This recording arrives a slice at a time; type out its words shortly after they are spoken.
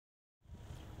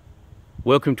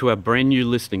Welcome to our brand new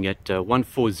listing at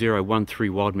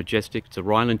 14013 Wild Majestic. It's a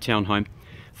Ryland townhome,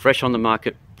 fresh on the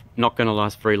market, not going to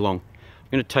last very long. I'm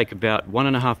going to take about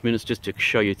 1.5 minutes just to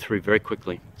show you through very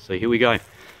quickly. So here we go.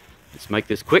 Let's make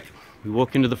this quick. We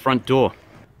walk into the front door.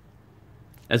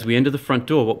 As we enter the front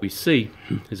door, what we see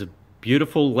is a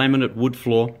beautiful laminate wood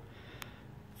floor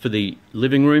for the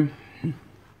living room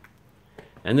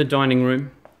and the dining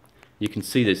room. You can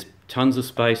see there's tons of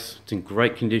space. It's in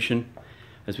great condition.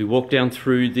 As we walk down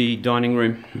through the dining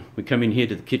room, we come in here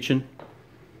to the kitchen.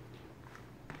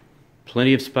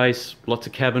 Plenty of space, lots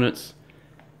of cabinets,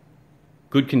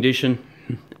 good condition,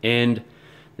 and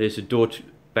there's a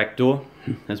back door.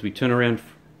 As we turn around,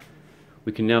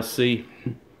 we can now see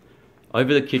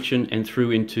over the kitchen and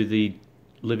through into the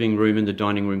living room and the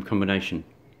dining room combination.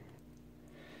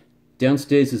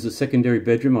 Downstairs is a secondary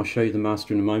bedroom. I'll show you the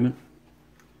master in a moment.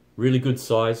 Really good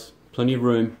size, plenty of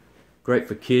room. Great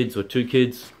for kids or two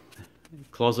kids.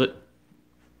 Closet.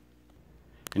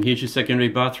 And here's your secondary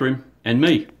bathroom and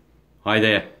me. Hi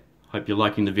there. Hope you're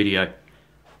liking the video.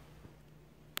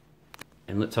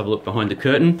 And let's have a look behind the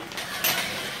curtain.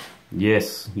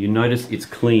 Yes, you notice it's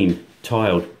clean,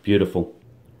 tiled, beautiful.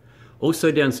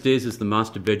 Also downstairs is the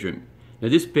master bedroom. Now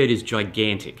this bed is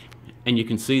gigantic, and you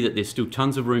can see that there's still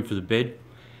tons of room for the bed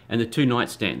and the two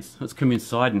nightstands. Let's come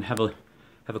inside and have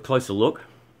a closer look.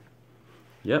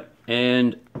 Yep,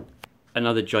 and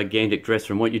another gigantic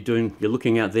dresser. And what you're doing, you're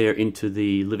looking out there into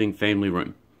the living family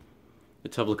room.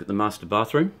 Let's have a look at the master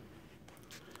bathroom.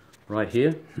 Right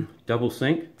here, double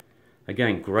sink.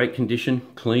 Again, great condition,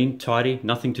 clean, tidy,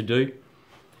 nothing to do.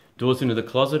 Doors into the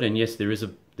closet, and yes, there is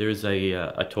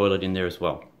a toilet in there as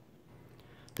well.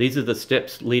 These are the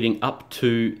steps leading up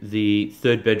to the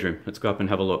third bedroom. Let's go up and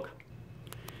have a look.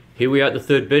 Here we are at the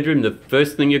third bedroom. The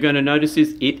first thing you're going to notice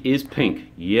is it is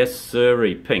pink. Yes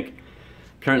sirree, pink.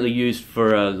 Currently used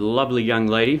for a lovely young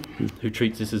lady who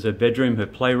treats this as her bedroom, her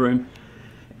playroom,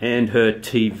 and her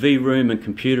TV room and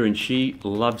computer, and she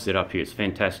loves it up here. It's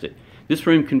fantastic. This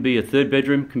room can be a third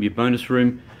bedroom, can be a bonus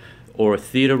room, or a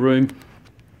theatre room.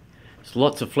 There's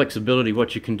lots of flexibility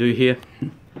what you can do here.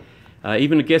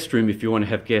 Even a guest room if you want to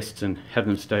have guests and have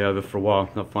them stay over for a while.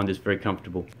 They'll find this very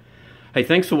comfortable. Hey,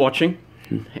 thanks for watching.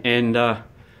 And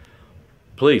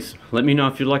please let me know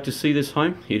if you'd like to see this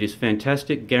home. It is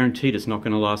fantastic, guaranteed it's not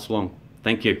going to last long.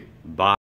 Thank you. Bye.